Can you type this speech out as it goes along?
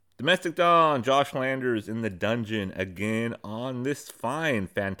Domestic Dawn, Josh Landers in the dungeon again on this fine,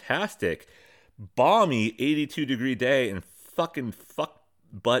 fantastic, balmy 82-degree day in fucking fuck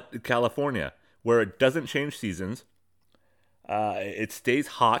butt California, where it doesn't change seasons. It stays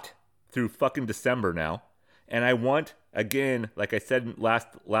hot through fucking December now. And I want, again, like I said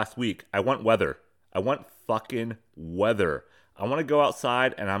last week, I want weather. I want fucking weather. I want to go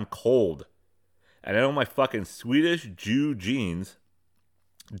outside and I'm cold. And I know my fucking Swedish Jew genes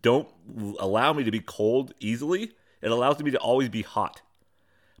don't allow me to be cold easily. It allows me to always be hot.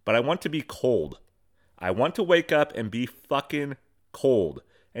 But I want to be cold. I want to wake up and be fucking cold.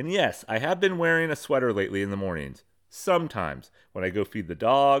 And yes, I have been wearing a sweater lately in the mornings. Sometimes. When I go feed the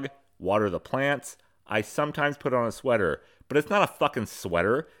dog, water the plants, I sometimes put on a sweater. But it's not a fucking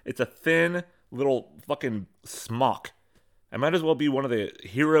sweater. It's a thin little fucking smock. I might as well be one of the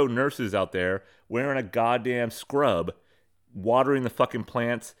hero nurses out there wearing a goddamn scrub, watering the fucking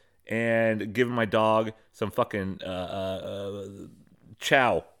plants, and giving my dog some fucking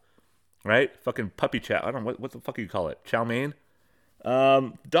chow, right? Fucking puppy chow. I don't know, what the fuck do you call it? Chow mein?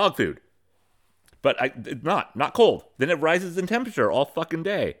 Dog food. But it's not cold. Then it rises in temperature all fucking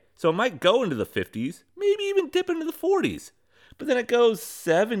day. So it might go into the 50s, maybe even dip into the 40s. But then it goes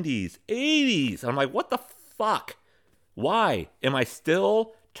 70s, 80s. I'm like, what the fuck? Why am I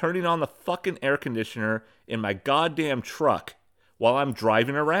still turning on the fucking air conditioner in my goddamn truck while I'm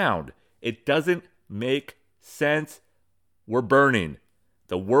driving around? It doesn't make sense. We're burning.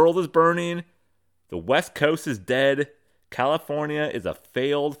 The world is burning. The West Coast is dead. California is a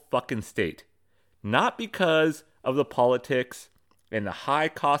failed fucking state. Not because of the politics and the high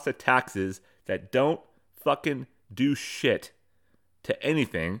cost of taxes that don't fucking do shit to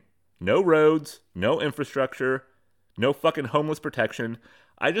anything. No roads, no infrastructure, no fucking homeless protection.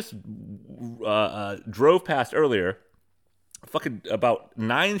 I just drove past earlier, fucking about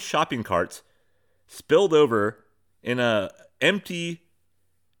 9 shopping carts spilled over in a empty,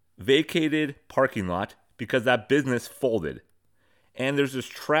 vacated parking lot because that business folded. And there's this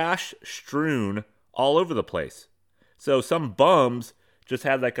trash strewn all over the place. So some bums just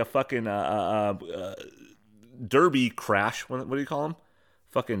had like a fucking derby crash. What do you call them?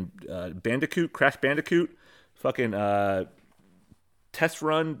 Fucking Crash Bandicoot. Fucking test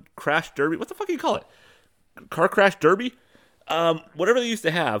run crash derby. What the fuck do you call it? Car crash derby? Whatever they used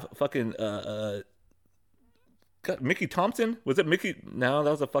to have. Fucking Mickey Thompson? Was it Mickey? No,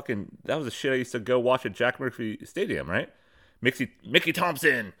 that was a shit I used to go watch at Jack Murphy Stadium, right? Mickey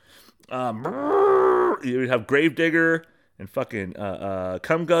Thompson. You would have Gravedigger and fucking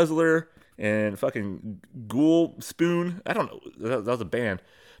Cum Guzzler and fucking Ghoul Spoon. I don't know. That was a band.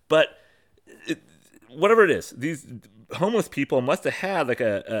 But whatever it is, these homeless people must have had like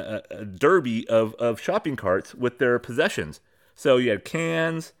a derby of shopping carts with their possessions. So you had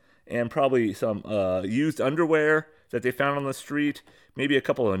cans and probably some used underwear that they found on the street. Maybe a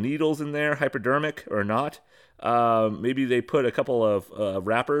couple of needles in there, hypodermic or not. Maybe they put a couple of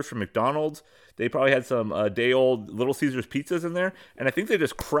wrappers from McDonald's. They probably had some day-old Little Caesars pizzas in there. And I think they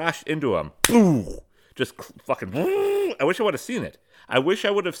just crashed into them. Boom! Just fucking... I wish I would have seen it. I wish I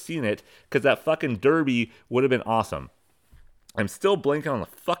would have seen it because that fucking derby would have been awesome. I'm still blanking on the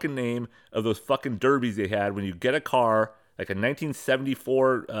fucking name of those fucking derbies they had when you get a car, like a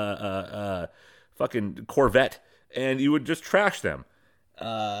 1974 fucking Corvette, and you would just trash them.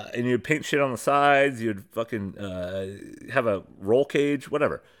 And you'd paint shit on the sides. You'd fucking have a roll cage,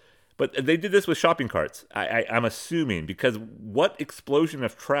 whatever. But they did this with shopping carts. I'm assuming, because what explosion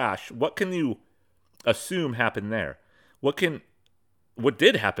of trash? What can you assume happened there? What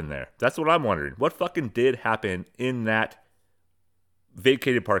did happen there? That's what I'm wondering. What fucking did happen in that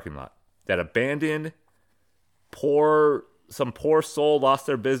vacated parking lot? That abandoned, some poor soul lost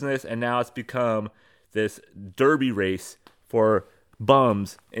their business, and now it's become this derby race for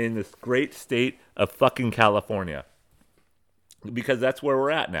bums in this great state of fucking California. Because that's where we're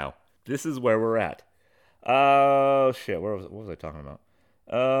at now. This is where we're at. Oh shit, what was I talking about?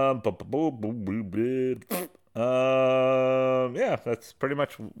 Yeah, that's pretty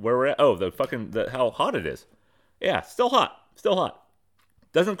much where we're at. Oh, how hot it is. Yeah, still hot.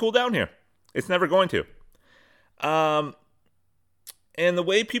 Doesn't cool down here. It's never going to. And the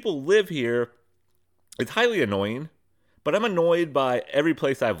way people live here is highly annoying. But I'm annoyed by every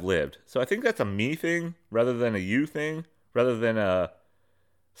place I've lived. So I think that's a me thing rather than a you thing, rather than a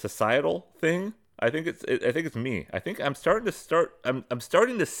societal thing. I think it's me. I think I'm starting to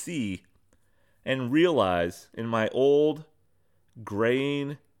see and realize in my old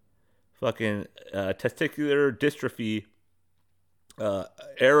graying fucking testicular dystrophy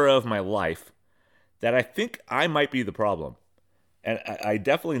era of my life that I think I might be the problem. And I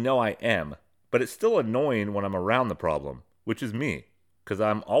definitely know I am, but it's still annoying when I'm around the problem, which is me, because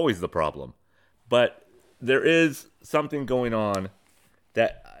I'm always the problem. But there is something going on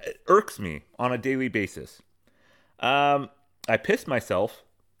that irks me on a daily basis. I pissed myself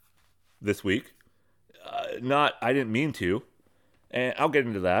this week. I didn't mean to. And I'll get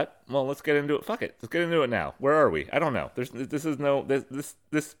into that. Well, let's get into it. Fuck it. Let's get into it now. Where are we? I don't know. This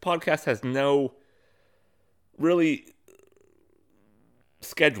podcast has no really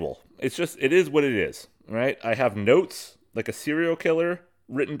schedule. It is what it is, right? I have notes like a serial killer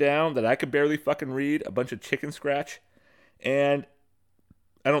written down that I could barely fucking read, a bunch of chicken scratch. And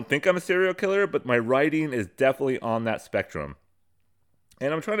I don't think I'm a serial killer, but my writing is definitely on that spectrum.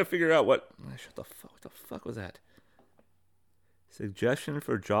 And I'm trying to figure out what the fuck was that? Suggestion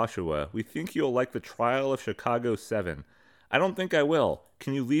for Joshua. We think you'll like the Trial of Chicago 7. I don't think I will.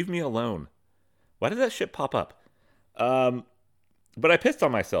 Can you leave me alone? Why did that shit pop up? But I pissed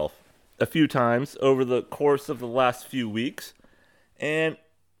on myself a few times over the course of the last few weeks. And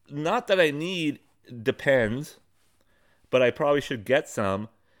not that I need Depends, but I probably should get some,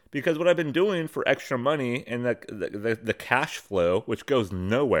 because what I've been doing for extra money and the cash flow, which goes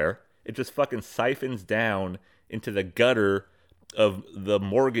nowhere, it just fucking siphons down into the gutter of the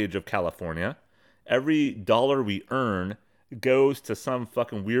mortgage of California. Every dollar we earn goes to some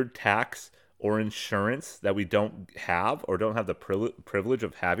fucking weird tax or insurance that we don't have or don't have the privilege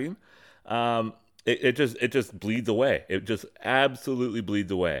of having. It just bleeds away. It just absolutely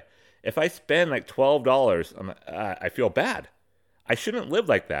bleeds away. If I spend like $12, I feel bad. I shouldn't live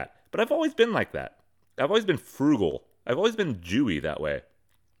like that. But I've always been like that. I've always been frugal. I've always been Jewy that way.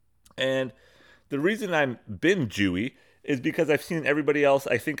 And the reason I've been Jewy is because I've seen everybody else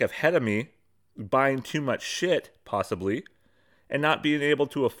I think ahead of me buying too much shit, possibly, and not being able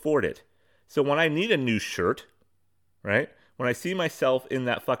to afford it. So when I need a new shirt, right? When I see myself in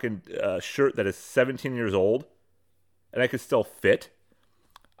that fucking shirt that is 17 years old and I can still fit,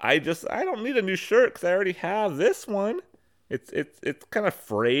 I don't need a new shirt because I already have this one. It's kind of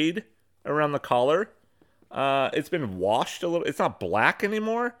frayed around the collar. It's been washed a little. It's not black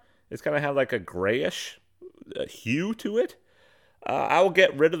anymore. It's kind of have like a grayish hue to it. I will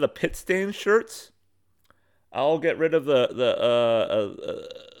get rid of the pit stain shirts. I'll get rid of the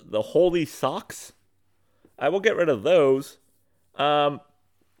holy socks. I will get rid of those. But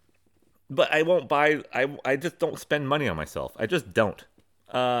I won't buy. I just don't spend money on myself. I just don't.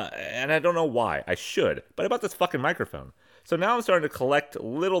 And I don't know why. I should. But I bought this fucking microphone. So now I'm starting to collect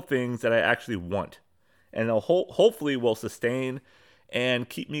little things that I actually want. And they'll hopefully will sustain and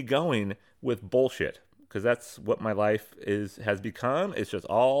keep me going with bullshit. Because that's what my life has become. It's just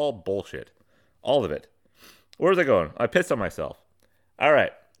all bullshit. All of it. Where's I going? I pissed on myself. All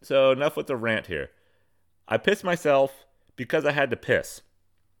right. So enough with the rant here. I pissed myself because I had to piss.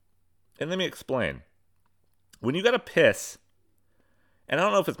 And let me explain. When you gotta piss, and I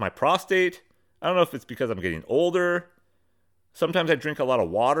don't know if it's my prostate, I don't know if it's because I'm getting older. Sometimes I drink a lot of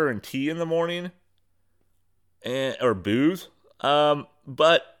water and tea in the morning, or booze.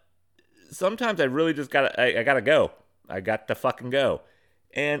 But sometimes I really just I gotta go. I got to fucking go.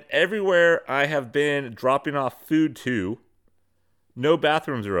 And everywhere I have been dropping off food to, no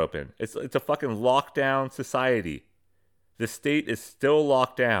bathrooms are open. It's a fucking lockdown society. The state is still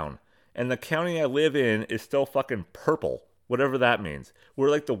locked down. And the county I live in is still fucking purple, whatever that means. We're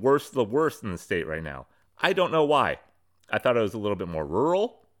like the worst of the worst in the state right now. I don't know why. I thought it was a little bit more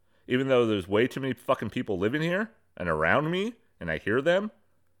rural, even though there's way too many fucking people living here and around me, and I hear them,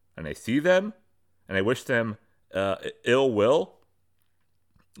 and I see them, and I wish them ill will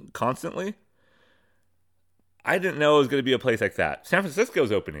constantly. I didn't know it was going to be a place like that. San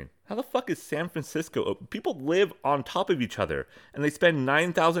Francisco's opening. How the fuck is San Francisco open? People live on top of each other, and they spend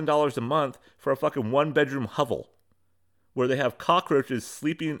 $9,000 a month for a fucking one-bedroom hovel where they have cockroaches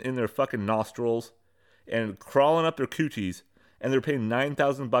sleeping in their fucking nostrils and crawling up their coochies, and they're paying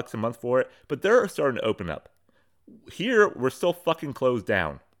 $9,000 a month for it, but they're starting to open up. Here, we're still fucking closed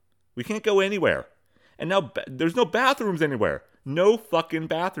down. We can't go anywhere. And now there's no bathrooms anywhere. No fucking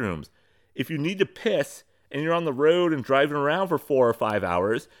bathrooms. If you need to piss and you're on the road and driving around for 4 or 5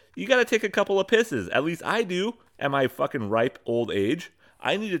 hours, you got to take a couple of pisses. At least I do at my fucking ripe old age.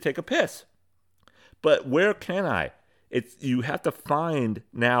 I need to take a piss. But where can I? You have to find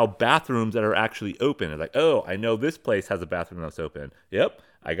now bathrooms that are actually open. It's like, oh, I know this place has a bathroom that's open. Yep,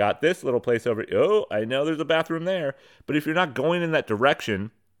 I got this little place over. Oh, I know there's a bathroom there. But if you're not going in that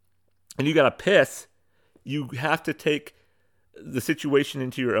direction and you got to piss, you have to take the situation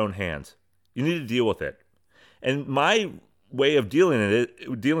into your own hands. You need to deal with it. And my way of dealing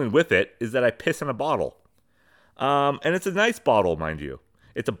with it is that I piss in a bottle. And it's a nice bottle, mind you.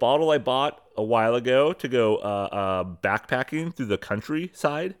 It's a bottle I bought a while ago to go backpacking through the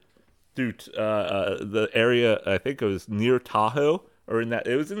countryside, through the area. I think it was near Tahoe, or in that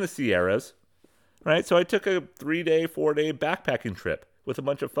it was in the Sierras, right? So I took a 3-day, 4-day backpacking trip with a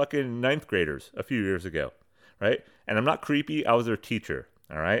bunch of fucking ninth graders a few years ago, right? And I'm not creepy. I was their teacher,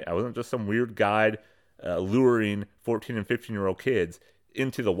 all right? I wasn't just some weird guide luring 14 and 15-year-old kids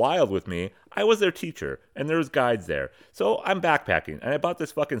into the wild with me. I was their teacher, and there was guides there. So I'm backpacking, and I bought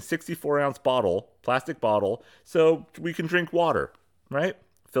this fucking 64-ounce bottle, plastic bottle, so we can drink water, right?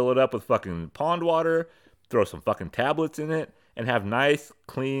 Fill it up with fucking pond water, throw some fucking tablets in it, and have nice,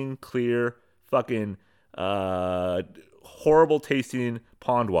 clean, clear, fucking horrible tasting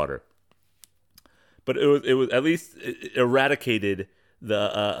pond water. But it was at least it eradicated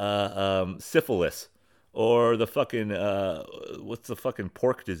the syphilis or the fucking what's the fucking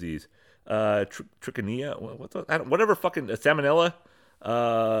pork disease, trichomania, whatever fucking salmonella.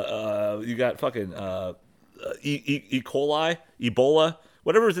 You got fucking E. coli, Ebola,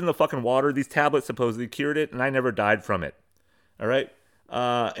 whatever's in the fucking water. These tablets supposedly cured it, and I never died from it. All right,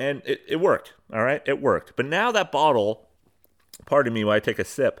 and it worked. All right, it worked. But now that bottle, pardon me while I take a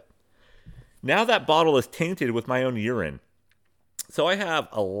sip. Now that bottle is tainted with my own urine. So I have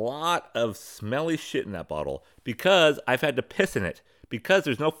a lot of smelly shit in that bottle because I've had to piss in it because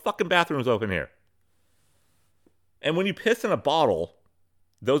there's no fucking bathrooms open here. And when you piss in a bottle,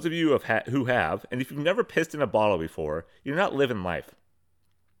 those of you who have, and if you've never pissed in a bottle before, you're not living life.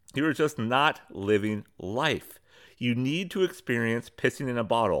 You're just not living life. You need to experience pissing in a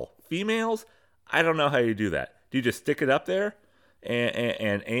bottle. Females, I don't know how you do that. Do you just stick it up there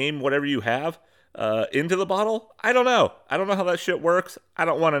and aim whatever you have into the bottle? I don't know. I don't know how that shit works. I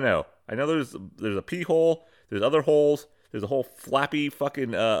don't want to know. I know there's a pee hole. There's other holes. There's a whole flappy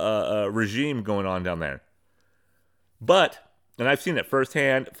fucking regime going on down there. But, and I've seen it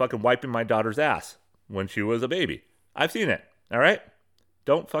firsthand, fucking wiping my daughter's ass when she was a baby. I've seen it. All right?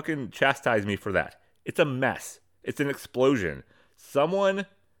 Don't fucking chastise me for that. It's a mess. It's an explosion. Someone,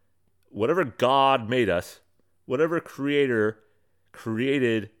 whatever God made us, whatever creator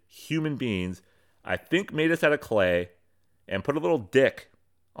created human beings, I think made us out of clay and put a little dick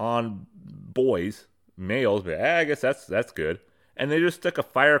on boys, males, but I guess that's good. And they just stuck a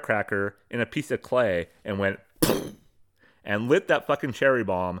firecracker in a piece of clay and went and lit that fucking cherry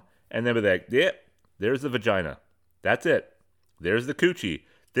bomb, and then be like, yep, there's the vagina. That's it. There's the coochie.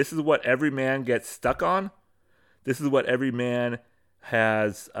 This is what every man gets stuck on. This is what every man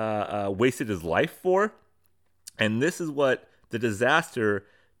has wasted his life for. And this is what the disaster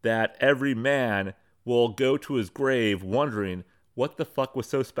that every man will go to his grave wondering what the fuck was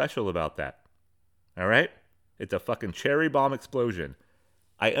so special about that. All right? It's a fucking cherry bomb explosion.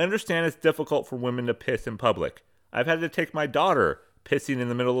 I understand it's difficult for women to piss in public. I've had to take my daughter pissing in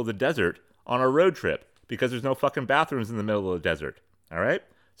the middle of the desert on a road trip because there's no fucking bathrooms in the middle of the desert. All right?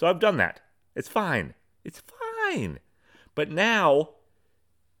 So I've done that. It's fine. It's fine. But now,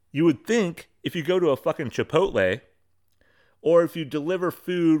 you would think if you go to a fucking Chipotle, or if you deliver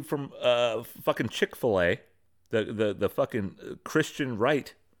food from fucking Chick-fil-A, the fucking Christian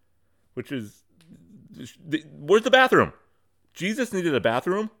right, which is, where's the bathroom? Jesus needed a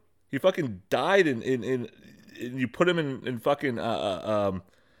bathroom. He fucking died in you put him in fucking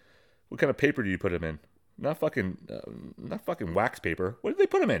what kind of paper do you put him in? Not fucking wax paper. What did they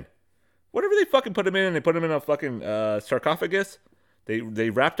put him in? Whatever they fucking put him in, and they put him in a fucking sarcophagus. They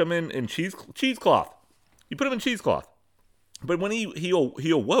wrapped him in cheesecloth. You put him in cheesecloth. But when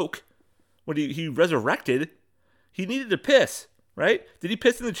he awoke, when he resurrected, he needed to piss, right? Did he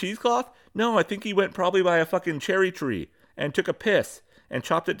piss in the cheesecloth? No, I think he went probably by a fucking cherry tree and took a piss and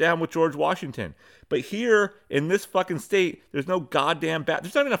chopped it down with George Washington. But here, in this fucking state, there's no goddamn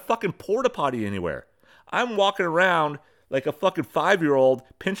there's not even a fucking porta potty anywhere. I'm walking around like a fucking 5-year-old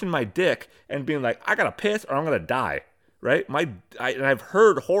pinching my dick and being like, I gotta piss or I'm gonna die, right? And I've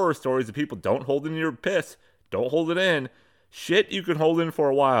heard horror stories of people, don't hold in your piss, don't hold it in. Shit you can hold in for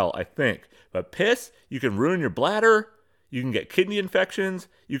a while, I think. But piss, you can ruin your bladder, you can get kidney infections,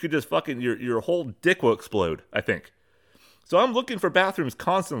 you could just fucking, your whole dick will explode, I think. So I'm looking for bathrooms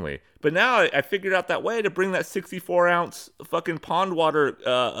constantly. But now I figured out that way to bring that 64-ounce fucking pond water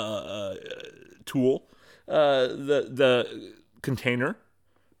tool, the container,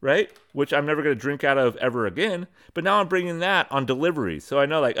 right? Which I'm never going to drink out of ever again. But now I'm bringing that on deliveries. So I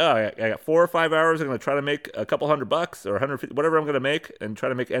know, like, I got 4 or 5 hours. I'm going to try to make a couple $100 or 150, whatever I'm going to make, and try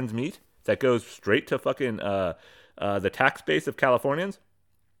to make ends meet. That goes straight to fucking the tax base of Californians.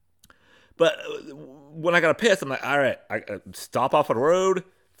 But when I got to piss, I'm like, all right, I stop off on the road,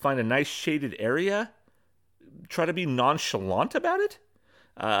 find a nice shaded area, try to be nonchalant about it.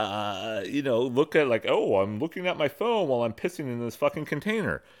 Look at like, oh, I'm looking at my phone while I'm pissing in this fucking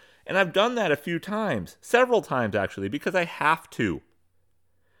container. And I've done that a few times, several times actually, because I have to.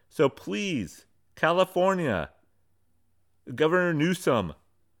 So please, California, Governor Newsom,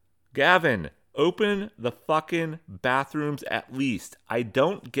 Gavin, open the fucking bathrooms at least. I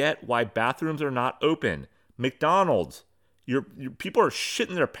don't get why bathrooms are not open. McDonald's, your people are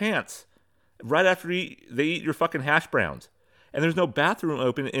shitting their pants right after they eat your fucking hash browns. And there's no bathroom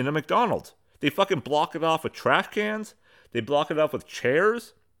open in a McDonald's. They fucking block it off with trash cans. They block it off with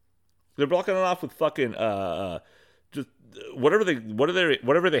chairs. They're blocking it off with fucking just whatever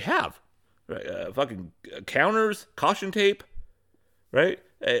they have. Right? Fucking counters, caution tape, right?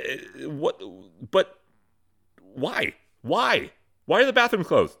 But why? Why are the bathrooms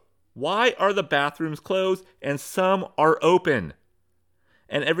closed? Why are the bathrooms closed and some are open?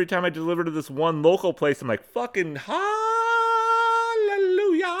 And every time I deliver to this one local place, I'm like, fucking hallelujah.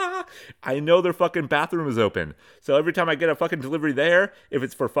 I know their fucking bathroom is open. So every time I get a fucking delivery there, if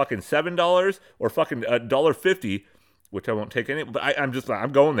it's for fucking $7 or fucking $1.50, which I won't take any, but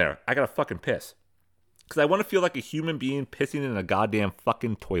I'm going there. I gotta fucking piss. Because I want to feel like a human being pissing in a goddamn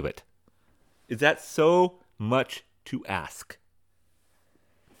fucking toilet. Is that so much to ask?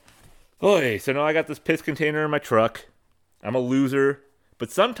 Okay, so now I got this piss container in my truck. I'm a loser.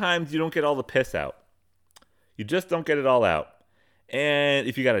 But sometimes you don't get all the piss out. You just don't get it all out. And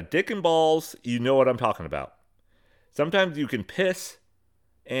if you got a dick and balls, you know what I'm talking about. Sometimes you can piss,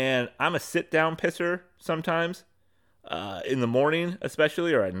 and I'm a sit-down pisser sometimes, in the morning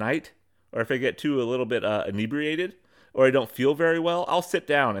especially, or at night, or if I get a little bit inebriated, or I don't feel very well, I'll sit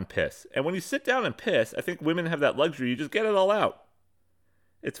down and piss. And when you sit down and piss, I think women have that luxury. You just get it all out.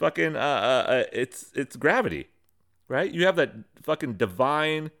 It's fucking, it's gravity. Right? You have that fucking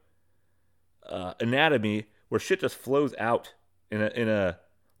divine anatomy where shit just flows out in a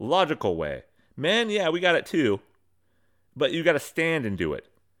logical way. Men, yeah, we got it too, but you got to stand and do it.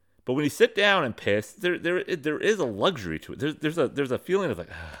 But when you sit down and piss, there is a luxury to it. There's a feeling of like,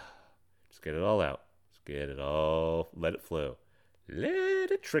 just get it all out. Just get it all. Let it flow. Let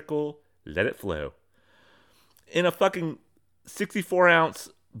it trickle. Let it flow. In a fucking 64-ounce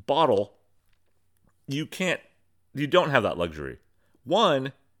bottle, you don't have that luxury.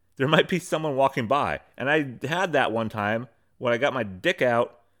 One, there might be someone walking by. And I had that one time when I got my dick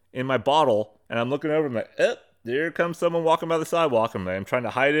out in my bottle and I'm looking over and I'm like, there comes someone walking by the sidewalk. I'm trying to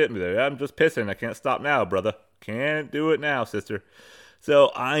hide it. And I'm just pissing. I can't stop now, brother. Can't do it now, sister.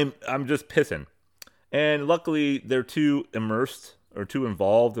 So I'm just pissing. And luckily they're too immersed or too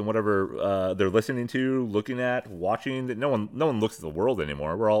involved in whatever they're listening to, looking at, watching. No one looks at the world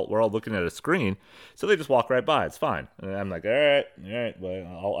anymore. We're all looking at a screen, so they just walk right by. It's fine. And I'm like, all right,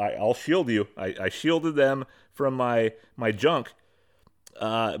 well, I'll shield you. I shielded them from my junk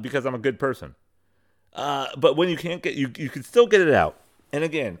because I'm a good person. But when you can't get, you can still get it out. And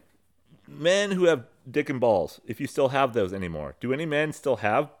again, men who have dick and balls, if you still have those anymore, do any men still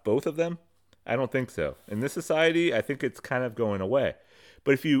have both of them? I don't think so. In this society, I think it's kind of going away.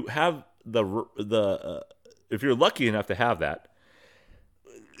 But if you have if you're lucky enough to have that,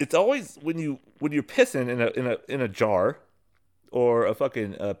 it's always when you're pissing in a jar, or a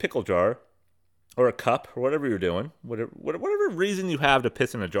fucking pickle jar, or a cup, or whatever you're doing, whatever reason you have to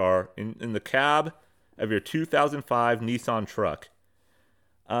piss in a jar in the cab of your 2005 Nissan truck,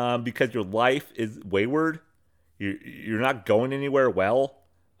 because your life is wayward, you're not going anywhere well.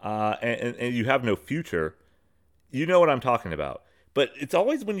 And you have no future, you know what I'm talking about. But it's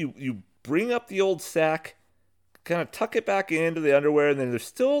always when you bring up the old sack, kind of tuck it back into the underwear, and then there's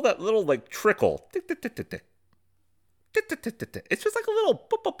still that little like trickle. It's just like a little,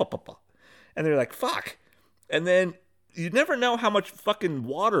 and they're like, fuck. And then you never know how much fucking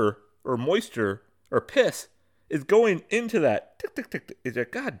water or moisture or piss is going into that. It's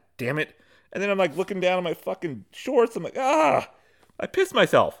like, God damn it. And then I'm like looking down at my fucking shorts. I'm like, I pissed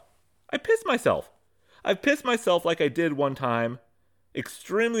myself. I've pissed myself like I did one time,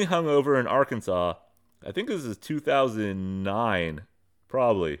 extremely hungover in Arkansas. I think this is 2009,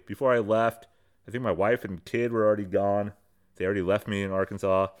 probably. Before I left, I think my wife and kid were already gone. They already left me in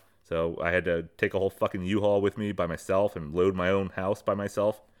Arkansas, so I had to take a whole fucking U-Haul with me by myself and load my own house by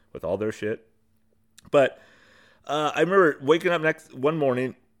myself with all their shit. But I remember waking up one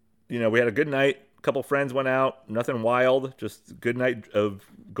morning, we had a good night. A couple friends went out, nothing wild, just a good night of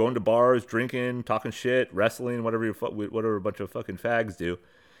going to bars, drinking, talking shit, wrestling, whatever a bunch of fucking fags do.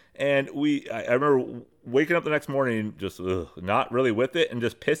 And I remember waking up the next morning just not really with it and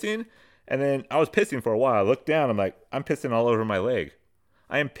just pissing. And then I was pissing for a while. I looked down, I'm like, I'm pissing all over my leg.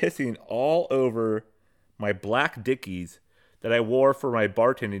 I am pissing all over my black Dickies that I wore for my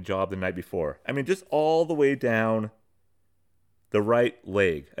bartending job the night before. I mean, just all the way down the right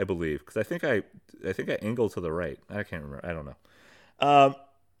leg, I believe, because I think I angled to the right. I can't remember. I don't know.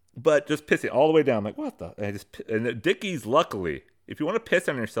 But just pissing all the way down. I'm like, what the? And the Dickies, luckily, if you want to piss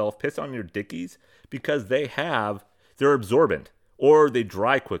on yourself, piss on your Dickies because they're absorbent or they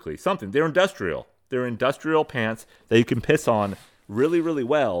dry quickly. Something. They're industrial. They're industrial pants that you can piss on really, really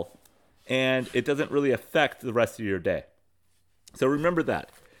well, and it doesn't really affect the rest of your day. So remember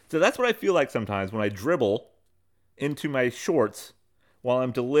that. So that's what I feel like sometimes when I dribble into my shorts while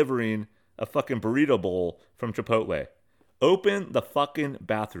I'm delivering a fucking burrito bowl from Chipotle. Open the fucking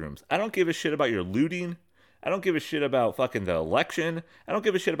bathrooms. I don't give a shit about your looting. I don't give a shit about fucking the election. I don't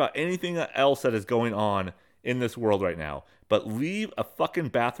give a shit about anything else that is going on in this world right now. But leave a fucking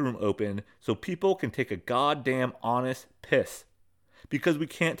bathroom open so people can take a goddamn honest piss. Because we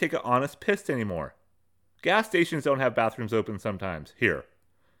can't take an honest piss anymore. Gas stations don't have bathrooms open sometimes here.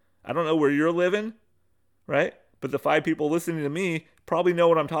 I don't know where you're living, right? But the 5 people listening to me probably know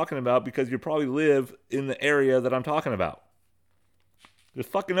what I'm talking about because you probably live in the area that I'm talking about. Just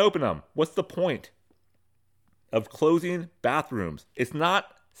fucking open them. What's the point of closing bathrooms? It's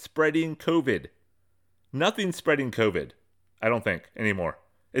not spreading COVID. Nothing's spreading COVID, I don't think, anymore.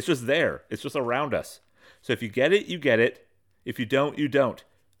 It's just there. It's just around us. So if you get it, you get it. If you don't, you don't.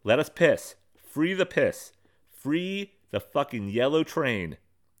 Let us piss. Free the piss. Free the fucking yellow train.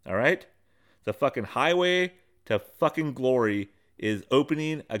 All right? The fucking highway to fucking glory is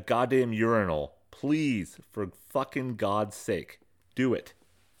opening a goddamn urinal. Please, for fucking God's sake, do it.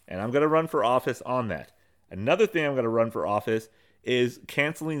 And I'm going to run for office on that. Another thing I'm going to run for office is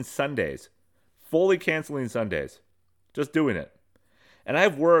canceling Sundays. Fully canceling Sundays. Just doing it. And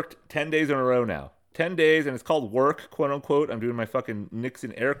I've worked 10 days in a row now. 10 days, and it's called work, quote unquote. I'm doing my fucking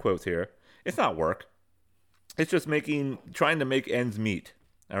Nixon air quotes here. It's not work. It's just trying to make ends meet.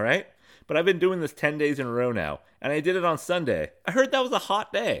 All right? But I've been doing this 10 days in a row now, and I did it on Sunday. I heard that was a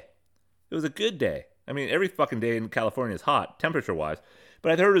hot day. It was a good day. I mean, every fucking day in California is hot, temperature-wise.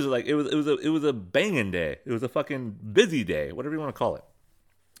 But I heard it was a banging day. It was a fucking busy day, whatever you want to call it.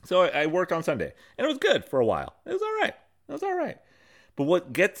 So I worked on Sunday, and it was good for a while. It was all right. But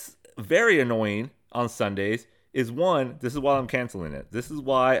what gets very annoying on Sundays is, one, this is why I'm canceling it. This is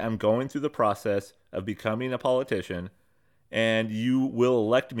why I'm going through the process of becoming a politician, and you will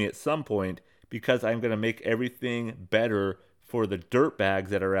elect me at some point because I'm going to make everything better for the dirtbags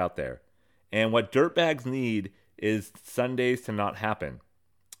that are out there. And what dirtbags need is Sundays to not happen.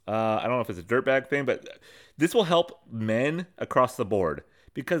 I don't know if it's a dirtbag thing, but this will help men across the board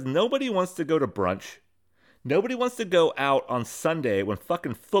because nobody wants to go to brunch. Nobody wants to go out on Sunday when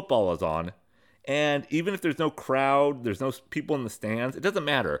fucking football is on. And even if there's no crowd, there's no people in the stands, it doesn't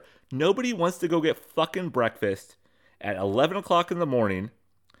matter. Nobody wants to go get fucking breakfast at 11 o'clock in the morning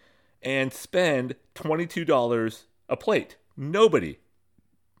and spend $22 a plate. Nobody.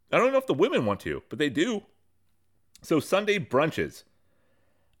 I don't know if the women want to, but they do. So Sunday brunches.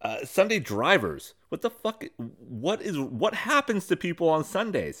 Sunday drivers. What the fuck? What happens to people on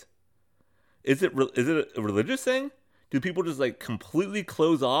Sundays? Is it a religious thing? Do people just like completely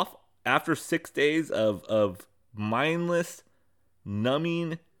close off after 6 days of mindless,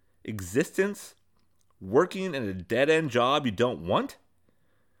 numbing existence? Working in a dead-end job you don't want?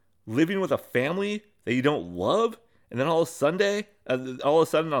 Living with a family that you don't love? And then all of a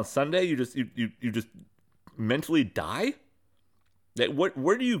sudden on Sunday you just mentally die?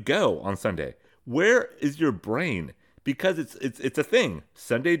 Where do you go on Sunday? Where is your brain? Because it's a thing.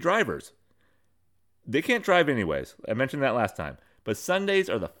 Sunday drivers. They can't drive anyways. I mentioned that last time. But Sundays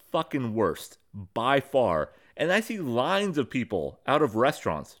are the fucking worst by far. And I see lines of people out of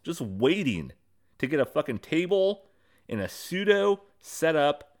restaurants just waiting to get a fucking table in a pseudo set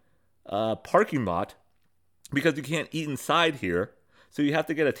up parking lot because you can't eat inside here. So you have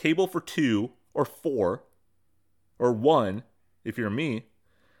to get a table for 2 or 4 or 1 if you're me.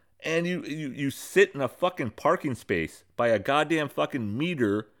 And you sit in a fucking parking space by a goddamn fucking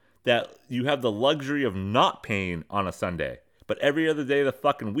meter that you have the luxury of not paying on a Sunday. But every other day of the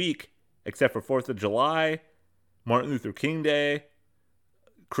fucking week, except for 4th of July, Martin Luther King Day,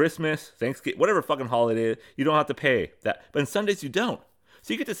 Christmas, Thanksgiving, whatever fucking holiday, you don't have to pay that. But on Sundays, you don't.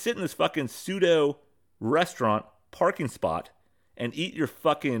 So you get to sit in this fucking pseudo restaurant parking spot and eat your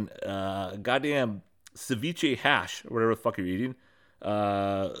fucking goddamn ceviche hash, or whatever the fuck you're eating.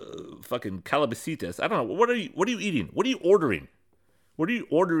 Fucking calabasitas. I don't know. What are you eating? What are you ordering? What are you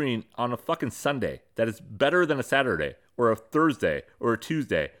ordering on a fucking Sunday that is better than a Saturday or a Thursday or a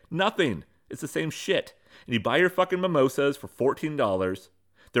Tuesday? Nothing. It's the same shit. And you buy your fucking mimosas for $14.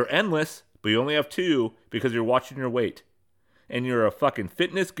 They're endless, but you only have 2 because you're watching your weight. And you're a fucking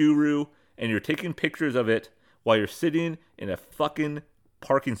fitness guru, and you're taking pictures of it while you're sitting in a fucking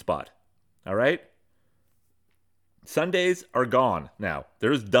parking spot. All right? Sundays are gone now.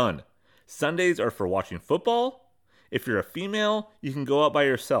 They're just done. Sundays are for watching football. If you're a female, you can go out by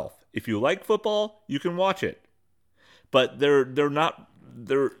yourself. If you like football, you can watch it. But they're not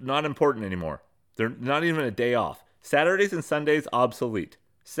important anymore. They're not even a day off. Saturdays and Sundays obsolete.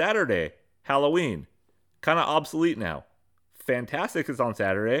 Saturday, Halloween, kind of obsolete now. Fantastic is on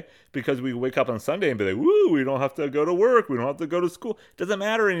Saturday because we wake up on Sunday and be like, woo, we don't have to go to work. We don't have to go to school. Doesn't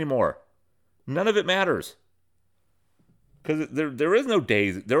matter anymore. None of it matters. Because there is no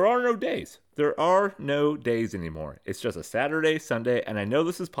days. There are no days. There are no days anymore. It's just a Saturday, Sunday, and I know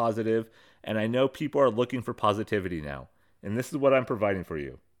this is positive, and I know people are looking for positivity now. And this is what I'm providing for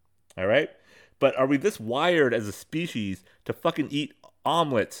you. All right? But are we this wired as a species to fucking eat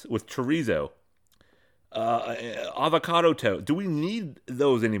omelets with chorizo? Avocado toast? Do we need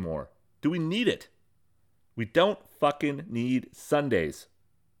those anymore? Do we need it? We don't fucking need Sundays.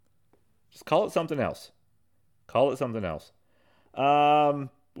 Just call it something else. Call it something else.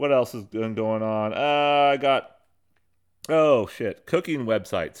 What else is going on? I got, cooking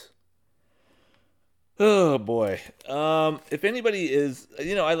websites. Oh boy. If anybody is,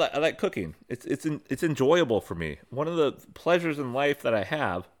 I like cooking. It's enjoyable for me. One of the pleasures in life that I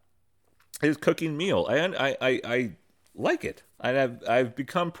have is cooking meal. I like it. I've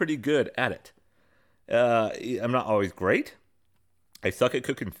become pretty good at it. I'm not always great. I suck at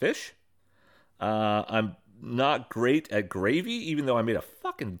cooking fish. I'm not great at gravy, even though I made a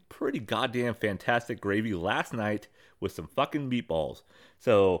fucking pretty goddamn fantastic gravy last night with some fucking meatballs.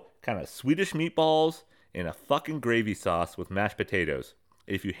 So, kind of Swedish meatballs in a fucking gravy sauce with mashed potatoes.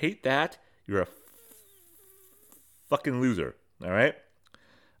 If you hate that, you're a fucking loser, all right?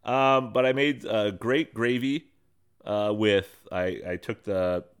 But I made great gravy with, I took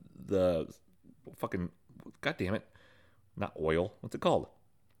the fucking, goddamn it, not oil, what's it called?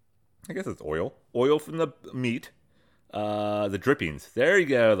 I guess it's oil. Oil from the meat. The drippings. There you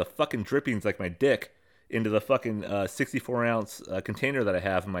go. The fucking drippings like my dick into the fucking 64-ounce container that I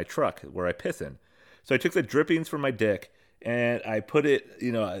have in my truck where I piss in. So I took the drippings from my dick and I put it,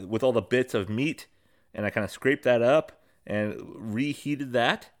 with all the bits of meat, and I kind of scraped that up and reheated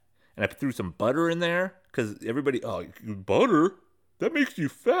that. And I threw some butter in there because everybody, butter? That makes you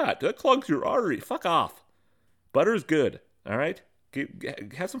fat. That clogs your artery. Fuck off. Butter's good. All right?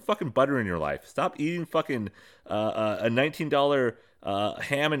 Have some fucking butter in your life. Stop eating fucking a $19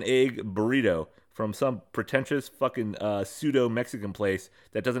 ham and egg burrito from some pretentious fucking pseudo Mexican place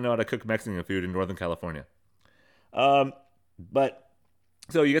that doesn't know how to cook Mexican food in Northern California. But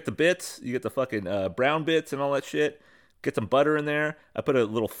so you get the bits, you get the fucking brown bits and all that shit. Get some butter in there. I put a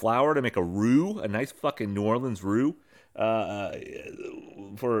little flour to make a roux, a nice fucking New Orleans roux.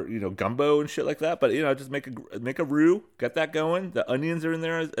 For gumbo and shit like that, but just make a roux, get that going. The onions are in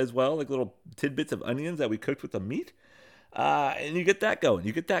there as well, like little tidbits of onions that we cooked with the meat, and you get that going,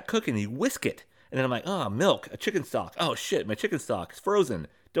 you get that cooking, you whisk it, and then I'm like, milk, a chicken stock. Oh shit, my chicken stock is frozen.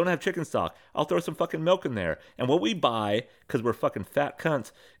 Don't have chicken stock. I'll throw some fucking milk in there. And what we buy, because we're fucking fat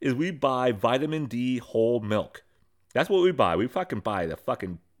cunts, is we buy vitamin D whole milk. That's what we buy. We fucking buy the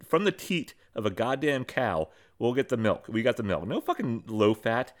fucking from the teat of a goddamn cow. We'll get the milk. We got the milk. No fucking low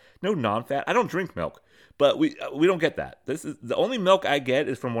fat, no non-fat. I don't drink milk, but we don't get that. This is the only milk I get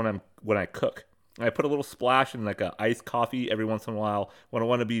is from when I cook. And I put a little splash in like a iced coffee every once in a while when I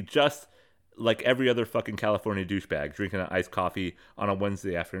want to be just like every other fucking California douchebag drinking an iced coffee on a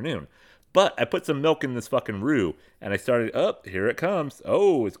Wednesday afternoon. But I put some milk in this fucking roux, and I started, here it comes.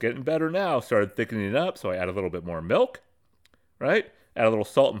 Oh, it's getting better now. Started thickening it up, so I add a little bit more milk, right? Add a little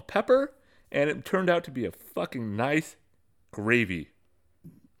salt and pepper. And it turned out to be a fucking nice gravy.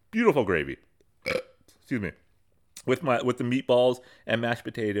 Beautiful gravy. Excuse me. With the meatballs and mashed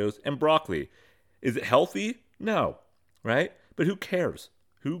potatoes and broccoli. Is it healthy? No. Right? But who cares?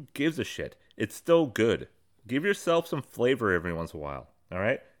 Who gives a shit? It's still good. Give yourself some flavor every once in a while. All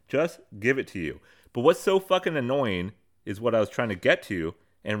right? Just give it to you. But what's so fucking annoying is what I was trying to get to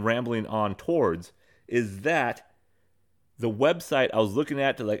and rambling on towards is that the website I was looking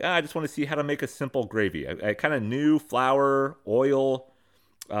at to I just want to see how to make a simple gravy. I kind of knew flour, oil,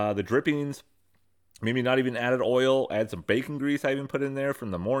 the drippings, maybe not even added oil. I had some bacon grease I even put in there from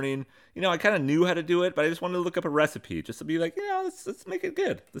the morning. I kind of knew how to do it, but I just wanted to look up a recipe just to be like, let's make it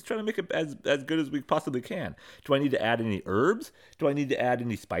good. Let's try to make it as good as we possibly can. Do I need to add any herbs? Do I need to add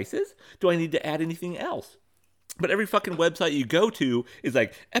any spices? Do I need to add anything else? But every fucking website you go to is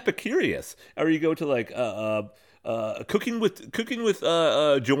like Epicurious, or you go to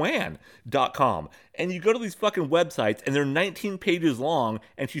Joanne.com, and you go to these fucking websites and they're 19 pages long,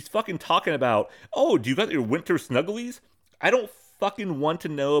 and she's fucking talking about, oh, do you got your winter snugglies? I don't fucking want to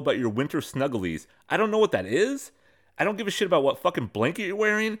know about your winter snugglies. I don't know what that is. I don't give a shit about what fucking blanket you're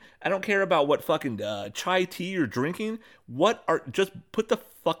wearing. I don't care about what fucking chai tea you're drinking. Just put the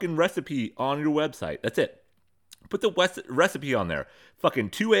fucking recipe on your website. That's it. Put the recipe on there. Fucking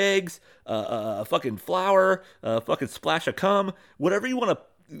 2 eggs, fucking flour, fucking splash of cum, whatever you want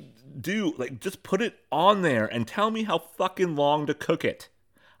to do. Like, just put it on there and tell me how fucking long to cook it.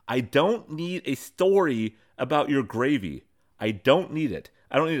 I don't need a story about your gravy. I don't need it.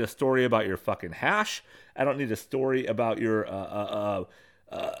 I don't need a story about your fucking hash. I don't need a story about your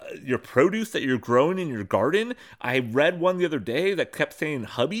produce that you're growing in your garden. I read one the other day that kept saying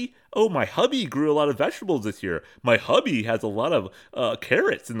hubby. Oh, my hubby grew a lot of vegetables this year. My hubby has a lot of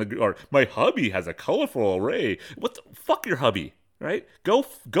carrots or my hubby has a colorful array. Fuck your hubby, right? Go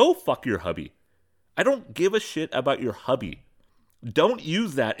fuck your hubby. I don't give a shit about your hubby. Don't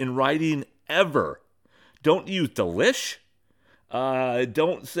use that in writing ever. Don't use delish.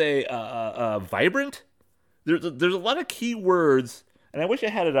 Don't say vibrant. There's a lot of key words, and I wish I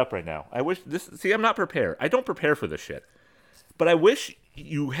had it up right now. I'm not prepared. I don't prepare for this shit. But I wish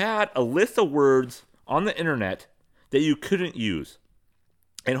you had a list of words on the internet that you couldn't use.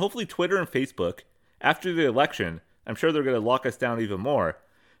 And hopefully Twitter and Facebook, after the election, I'm sure they're going to lock us down even more.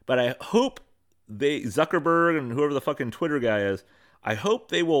 But I hope Zuckerberg and whoever the fucking Twitter guy is, I hope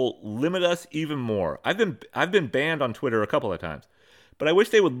they will limit us even more. I've been banned on Twitter a couple of times. But I wish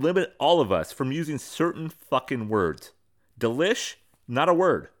they would limit all of us from using certain fucking words. Delish, not a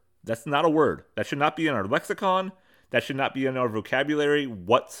word. That's not a word. That should not be in our lexicon. That should not be in our vocabulary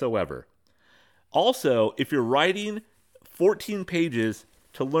whatsoever. Also, if you're writing 14 pages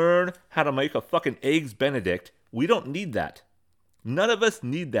to learn how to make a fucking Eggs Benedict, we don't need that. None of us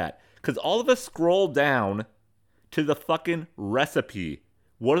need that. Because all of us scroll down to the fucking recipe.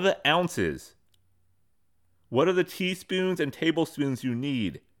 What are the ounces? What are the teaspoons and tablespoons you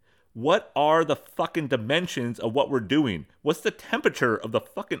need? What are the fucking dimensions of what we're doing? What's the temperature of the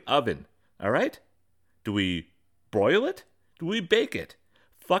fucking oven? All right? Do we broil it? Do we bake it?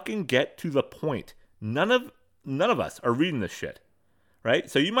 Fucking get to the point. None of us are reading this shit. Right?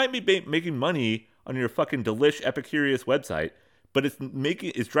 So you might be making money on your fucking Delish Epicurious website, but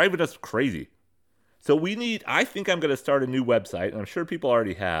it's driving us crazy. So I think I'm going to start a new website, and I'm sure people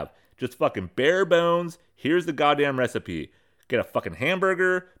already have. Just fucking bare bones. Here's the goddamn recipe. Get a fucking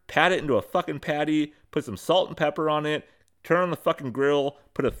hamburger, pat it into a fucking patty, put some salt and pepper on it, turn on the fucking grill,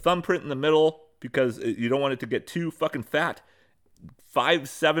 put a thumbprint in the middle because you don't want it to get too fucking fat. 5 to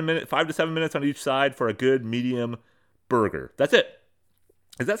 7 minutes on each side for a good medium burger. That's it.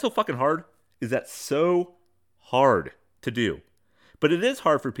 Is that so fucking hard? Is that so hard to do? But it is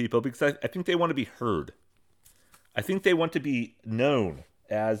hard for people because I think they want to be heard. I think they want to be known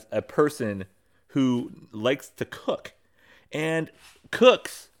as a person who likes to cook. And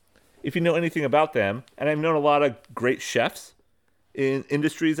cooks, if you know anything about them, and I've known a lot of great chefs in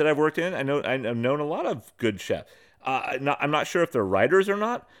industries that I've worked in. I've known a lot of good chefs. I'm not sure if they're writers or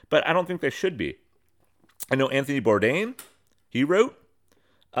not, but I don't think they should be. I know Anthony Bourdain, he wrote,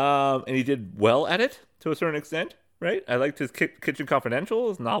 and he did well at it to a certain extent, right? I liked his Kitchen Confidential,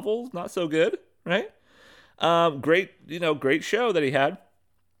 his novels, not so good, right? Great shows that he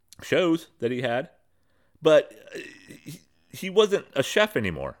had, but he wasn't a chef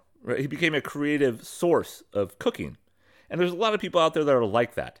anymore, right? He became a creative source of cooking. And there's a lot of people out there that are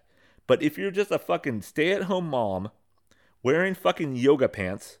like that. But if you're just a fucking stay-at-home mom wearing fucking yoga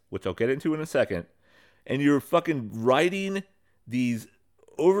pants, which I'll get into in a second, and you're fucking writing these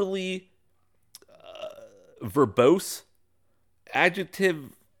overly verbose,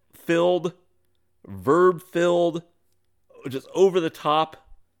 adjective-filled, verb-filled, just over-the-top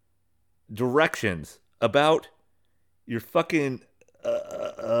directions about your fucking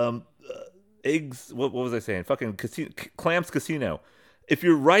eggs. What was I saying? Fucking Clams Casino. If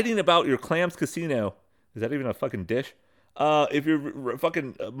you're writing about your Clams Casino, is that even a fucking dish? If you're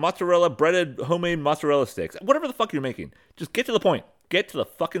fucking mozzarella breaded homemade mozzarella sticks, whatever the fuck you're making, just get to the point. Get to the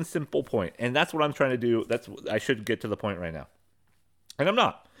fucking simple point. And that's what I'm trying to do. I should get to the point right now. And I'm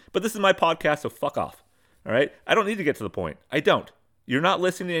not. But this is my podcast, so fuck off. All right? I don't need to get to the point. I don't. You're not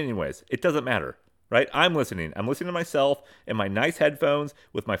listening anyways. It doesn't matter. Right? I'm listening. I'm listening to myself in my nice headphones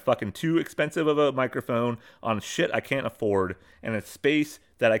with my fucking too expensive of a microphone on shit I can't afford and a space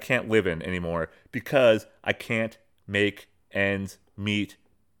that I can't live in anymore because I can't make ends meet.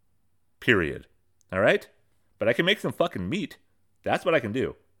 Period. All right? But I can make some fucking meat. That's what I can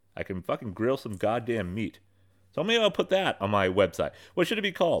do. I can fucking grill some goddamn meat. So maybe I'll put that on my website. What should it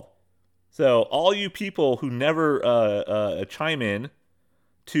be called? So all you people who never chime in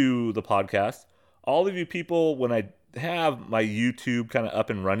to the podcast, all of you people, when I have my YouTube kind of up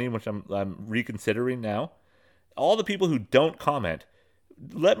and running, which I'm reconsidering now, all the people who don't comment,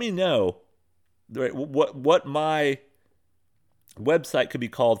 let me know what my website could be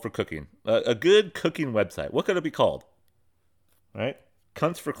called for cooking. A good cooking website. What could it be called? Right?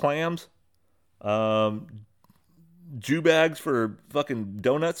 Cunts for clams. Jew bags for fucking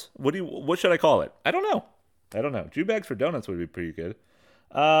donuts. What should I call it? I don't know. Jew bags for donuts would be pretty good.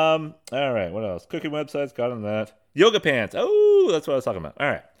 All right. What else? Cooking websites. Got on that. Yoga pants. Oh, that's what I was talking about. All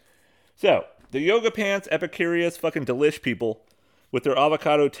right. So the yoga pants, Epicurious, fucking delish people with their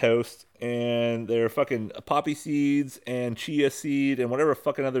avocado toast and their fucking poppy seeds and chia seed and whatever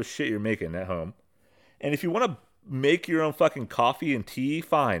fucking other shit you're making at home. And if you want to make your own fucking coffee and tea,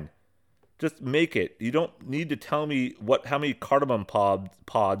 fine. Just make it. You don't need to tell me how many cardamom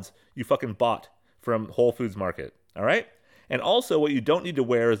pods you fucking bought from Whole Foods Market. All right? And also, what you don't need to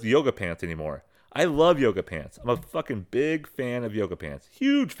wear is yoga pants anymore. I love yoga pants. I'm a fucking big fan of yoga pants.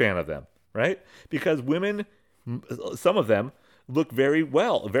 Huge fan of them, right? Because women, some of them, look very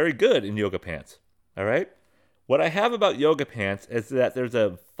good in yoga pants. All right? What I have about yoga pants is that there's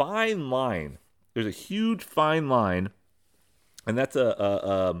a fine line. There's a huge fine line, and that's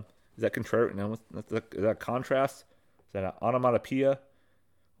is that contrary? No, is that contrast? Is that an onomatopoeia?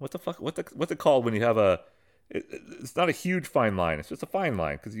 What the fuck? What's it called when you have it's not a huge fine line. It's just a fine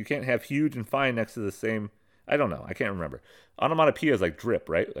line because you can't have huge and fine next to the same. I don't know. I can't remember. Onomatopoeia is like drip,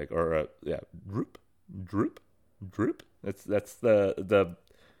 right? Like droop. That's the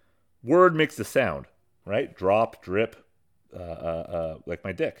word makes the sound, right? Drop, drip, like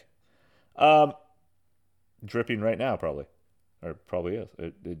my dick. Dripping right now, probably. Or probably is.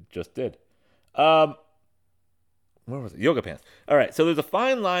 It just did. Where was it? Yoga pants. All right. So there's a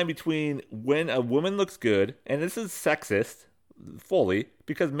fine line between when a woman looks good, and this is sexist, fully,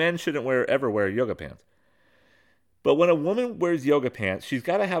 because men shouldn't ever wear yoga pants. But when a woman wears yoga pants, she's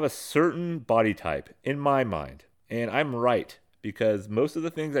got to have a certain body type, in my mind. And I'm right, because most of the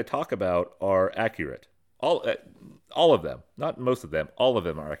things I talk about are accurate. All of them. Not most of them. All of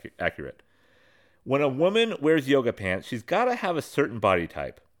them are accurate. When a woman wears yoga pants, she's got to have a certain body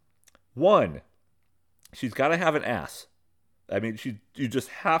type. One, she's got to have an ass. I mean, you just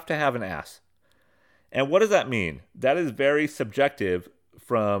have to have an ass. And what does that mean? That is very subjective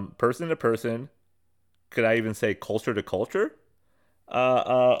from person to person. Could I even say culture to culture?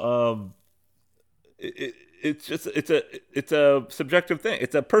 It's a subjective thing.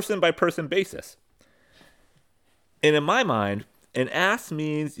 It's a person by person basis. And in my mind, an ass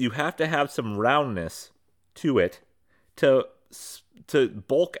means you have to have some roundness to it to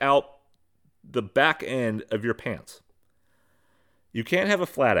bulk out the back end of your pants. You can't have a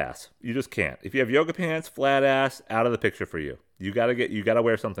flat ass. You just can't. If you have yoga pants, flat ass, out of the picture for you. You gotta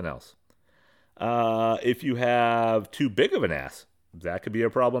wear something else. If you have too big of an ass, that could be a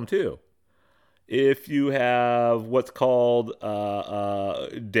problem too. If you have what's called,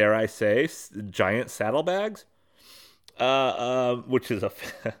 dare I say, giant saddlebags, which is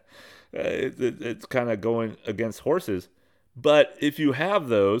it's kind of going against horses. But if you have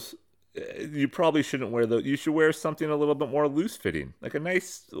those, you probably shouldn't wear those. You should wear something a little bit more loose fitting, like a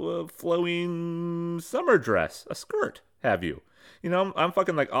nice flowing summer dress, a skirt. Have you? You know, I'm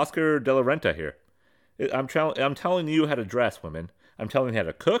fucking like Oscar de la Renta here. I'm telling you how to dress, women. I'm telling you how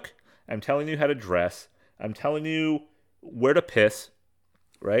to cook. I'm telling you how to dress. I'm telling you where to piss.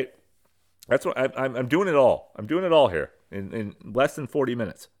 Right? That's what I'm doing it all. I'm doing it all here in less than 40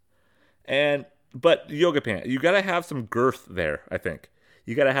 minutes. But yoga pants, you got to have some girth there, I think.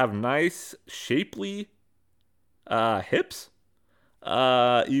 You got to have nice, shapely hips.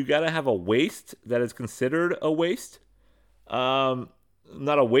 You got to have a waist that is considered a waist. Not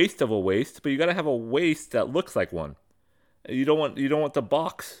a waist of a waist, but you got to have a waist that looks like one. You don't want the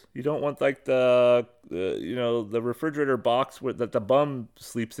box. You don't want like the refrigerator box that the bum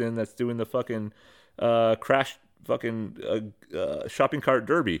sleeps in that's doing the fucking crash fucking shopping cart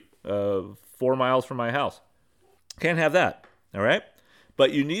derby 4 miles from my house. Can't have that. All right?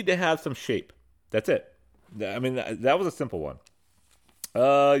 But you need to have some shape. That's it. I mean, that was a simple one.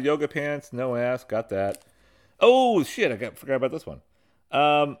 Yoga pants, no ass, got that. Oh shit, forgot about this one.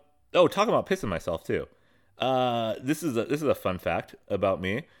 Talking about pissing myself too. This is a fun fact about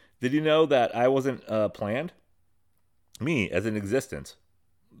me. Did you know that I wasn't planned? Me as an existence.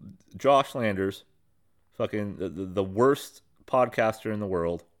 Josh Landers, fucking the worst podcaster in the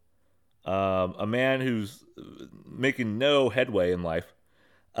world. A man who's making no headway in life.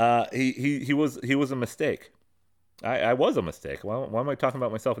 He was a mistake. I was a mistake. Why am I talking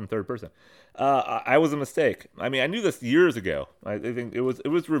about myself in third person? I was a mistake. I mean, I knew this years ago. I think it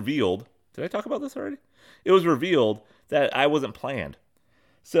was revealed. Did I talk about this already? It was revealed that I wasn't planned.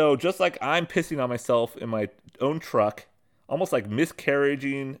 So just like I'm pissing on myself in my own truck, almost like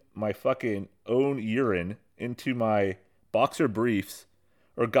miscarriaging my fucking own urine into my boxer briefs,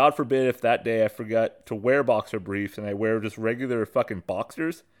 or God forbid if that day I forgot to wear boxer briefs and I wear just regular fucking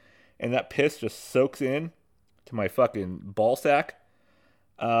boxers, and that piss just soaks in to my fucking ball sack.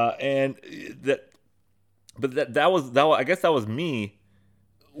 And that, but that was that. I guess that was me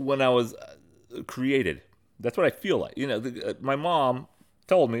when I was created. That's what I feel like. My mom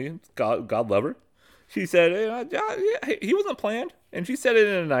told me, God love her. She said, yeah, he wasn't planned, and she said it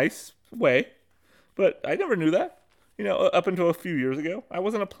in a nice way, but I never knew that. Up until a few years ago, I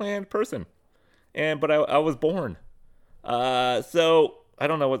wasn't a planned person, but I was born. So I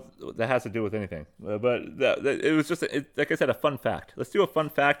don't know what that has to do with anything, but it was just, like I said, a fun fact. Let's do a fun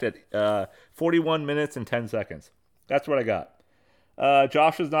fact at 41 minutes and 10 seconds. That's what I got.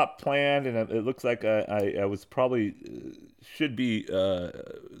 Josh was not planned, and it looks like I was probably should be a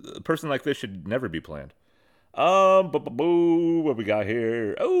person like this should never be planned. What we got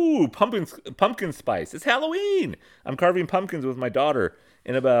here? Oh, pumpkin spice. It's Halloween. I'm carving pumpkins with my daughter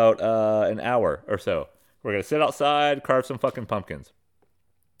in about an hour or so. We're gonna sit outside, carve some fucking pumpkins.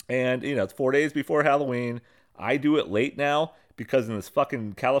 And it's 4 days before Halloween. I do it late now because in this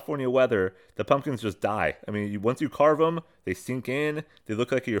fucking California weather, the pumpkins just die. I mean, once you carve them, they sink in. They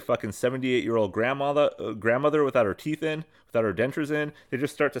look like your fucking 78-year-old grandmother without her teeth in, without her dentures in. They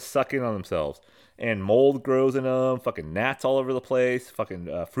just start to suck in on themselves. And mold grows in them, fucking gnats all over the place,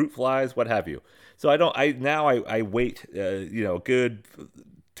 fucking fruit flies, what have you. So I wait, good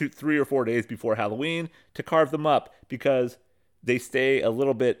 3 or 4 days before Halloween to carve them up because they stay a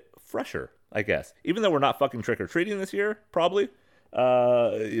little bit fresher, I guess. Even though we're not fucking trick-or-treating this year, probably.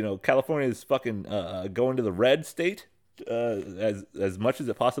 California is fucking going to the red state as much as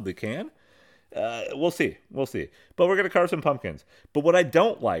it possibly can. We'll see. But we're going to carve some pumpkins. But what I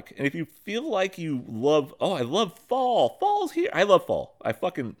don't like, and if you feel like you love... Oh, I love fall. Fall's here. I love fall.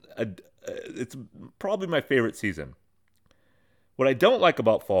 It's probably my favorite season. What I don't like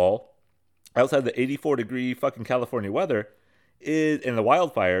about fall, outside the 84-degree fucking California weather, and the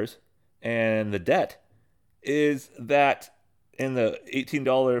wildfires and the debt, is that in the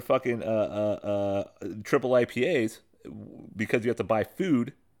 $18 fucking triple IPAs, because you have to buy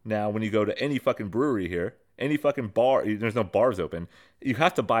food now when you go to any fucking brewery here, any fucking bar, there's no bars open, you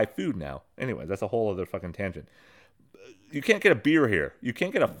have to buy food now. Anyway, that's a whole other fucking tangent. You can't get a beer here. You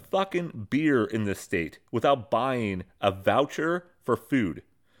can't get a fucking beer in this state without buying a voucher for food.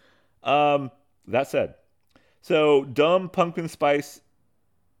 That said, so dumb pumpkin spice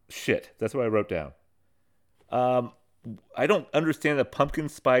shit. That's what I wrote down. I don't understand the pumpkin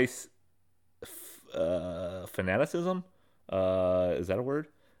spice fanaticism. Is that a word?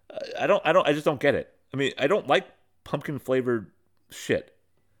 I just don't get it. I mean, I don't like pumpkin flavored shit.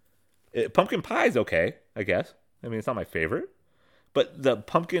 Pumpkin pie is okay, I guess. I mean, it's not my favorite, but the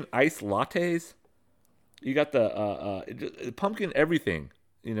pumpkin ice lattes, you got the pumpkin everything,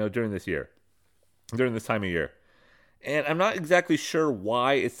 during this time of year. And I'm not exactly sure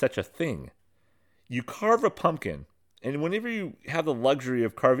why it's such a thing. You carve a pumpkin, and whenever you have the luxury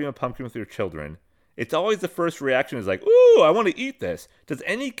of carving a pumpkin with your children, it's always the first reaction is like, ooh, I want to eat this. Does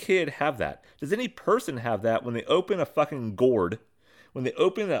any kid have that? Does any person have that when they open a fucking gourd, when they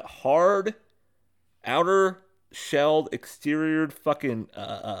open that hard, outer shelled, exterior fucking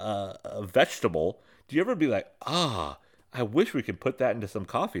vegetable? Do you ever be like, I wish we could put that into some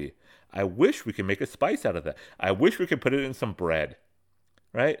coffee. I wish we could make a spice out of that. I wish we could put it in some bread.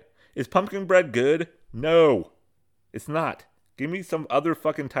 Right? Is pumpkin bread good? No, it's not. Give me some other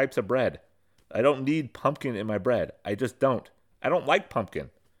fucking types of bread. I don't need pumpkin in my bread. I just don't. I don't like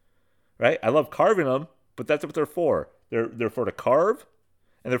pumpkin. Right? I love carving them, but that's what they're for. They're for to carve,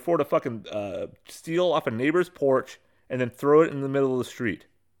 and they're for to fucking steal off a neighbor's porch and then throw it in the middle of the street.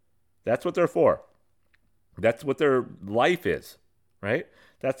 That's what they're for. That's what their life is, right?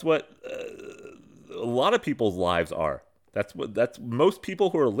 That's what a lot of people's lives are. That's most people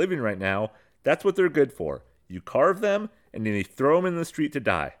who are living right now. That's what they're good for. You carve them and then you throw them in the street to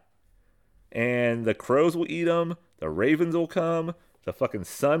die. And the crows will eat them. The ravens will come. The fucking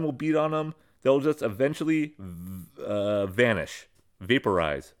sun will beat on them. They'll just eventually vanish,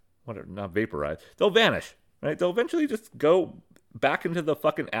 vaporize. Not vaporize. They'll vanish, right? They'll eventually just go back into the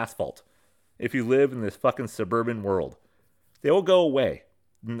fucking asphalt. If you live in this fucking suburban world, they will go away,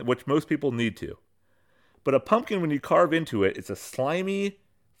 which most people need to. But a pumpkin, when you carve into it, it's a slimy,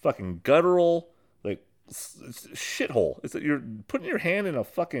 fucking guttural, like it's a shithole. It's that you're putting your hand in a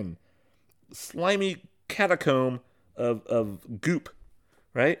fucking slimy catacomb of goop,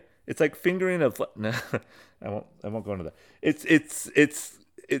 right? It's like fingering a. No, I won't go into that.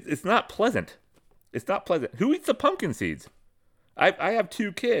 It's not pleasant. It's not pleasant. Who eats the pumpkin seeds? I have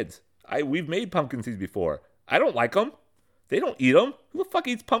 2 kids. We've made pumpkin seeds before. I don't like them. They don't eat them. Who the fuck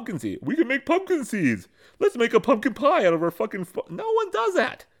eats pumpkin seeds? We can make pumpkin seeds. Let's make a pumpkin pie out of our fucking. No one does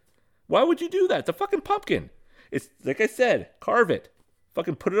that. Why would you do that? It's a fucking pumpkin. It's like I said, carve it.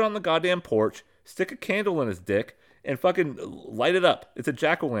 Fucking put it on the goddamn porch. Stick a candle in his dick and fucking light it up. It's a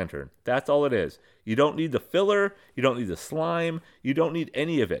jack-o'-lantern. That's all it is. You don't need the filler. You don't need the slime. You don't need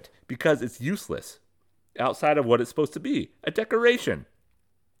any of it because it's useless outside of what it's supposed to be, a decoration.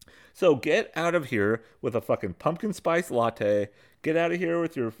 So get out of here with a fucking pumpkin spice latte. Get out of here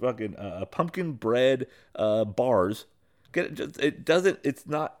with your fucking pumpkin bread bars. It's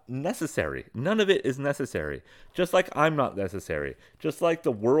not necessary. None of it is necessary. Just like I'm not necessary. Just like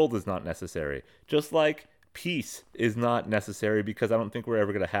the world is not necessary. Just like peace is not necessary because I don't think we're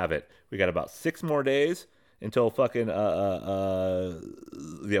ever going to have it. We got about 6 more days until fucking the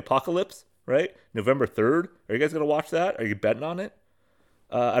apocalypse, right? November 3rd. Are you guys going to watch that? Are you betting on it?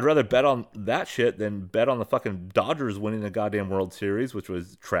 I'd rather bet on that shit than bet on the fucking Dodgers winning the goddamn World Series, which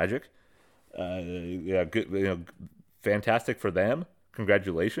was tragic. Yeah, good, fantastic for them.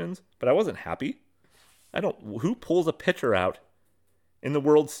 Congratulations. But I wasn't happy. Who pulls a pitcher out in the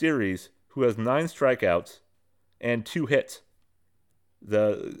World Series who has 9 strikeouts and 2 hits?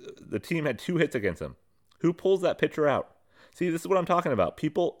 The team had 2 hits against him. Who pulls that pitcher out? See, this is what I'm talking about.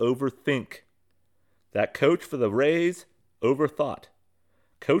 People overthink. That coach for the Rays overthought.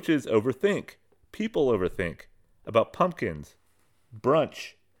 Coaches overthink. People overthink about pumpkins,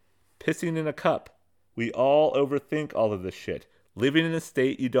 brunch, pissing in a cup. We all overthink all of this shit. Living in a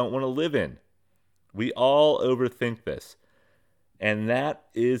state you don't want to live in. We all overthink this. And that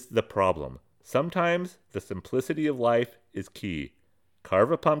is the problem. Sometimes the simplicity of life is key.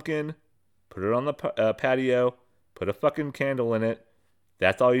 Carve a pumpkin, put it on the patio, put a fucking candle in it.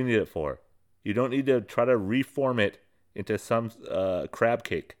 That's all you need it for. You don't need to try to reform it into some crab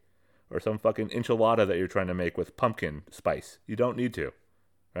cake or some fucking enchilada that you're trying to make with pumpkin spice. You don't need to,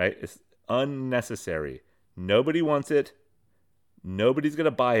 right? It's unnecessary. Nobody wants it. Nobody's going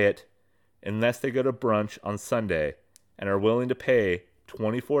to buy it unless they go to brunch on Sunday and are willing to pay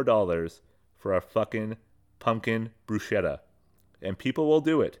 $24 for a fucking pumpkin bruschetta. And people will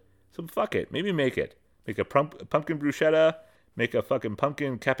do it. So fuck it. Maybe make it. Make a pumpkin bruschetta. Make a fucking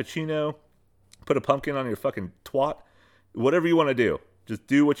pumpkin cappuccino. Put a pumpkin on your fucking twat. Whatever you want to do. Just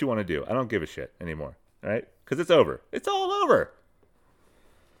do what you want to do. I don't give a shit anymore. All right? Because it's over. It's all over.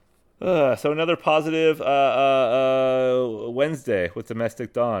 So another positive Wednesday with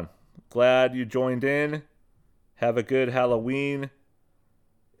Domestic Dawn. Glad you joined in. Have a good Halloween.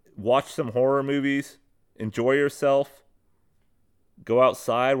 Watch some horror movies. Enjoy yourself. Go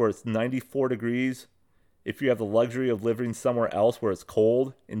outside where it's 94 degrees. If you have the luxury of living somewhere else where it's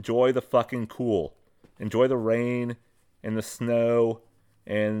cold, enjoy the fucking cool. Enjoy the rain and the snow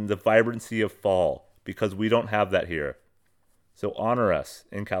and the vibrancy of fall because we don't have that here. So honor us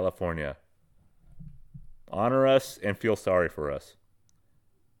in California. Honor us and feel sorry for us.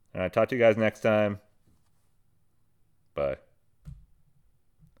 And I'll talk to you guys next time. Bye.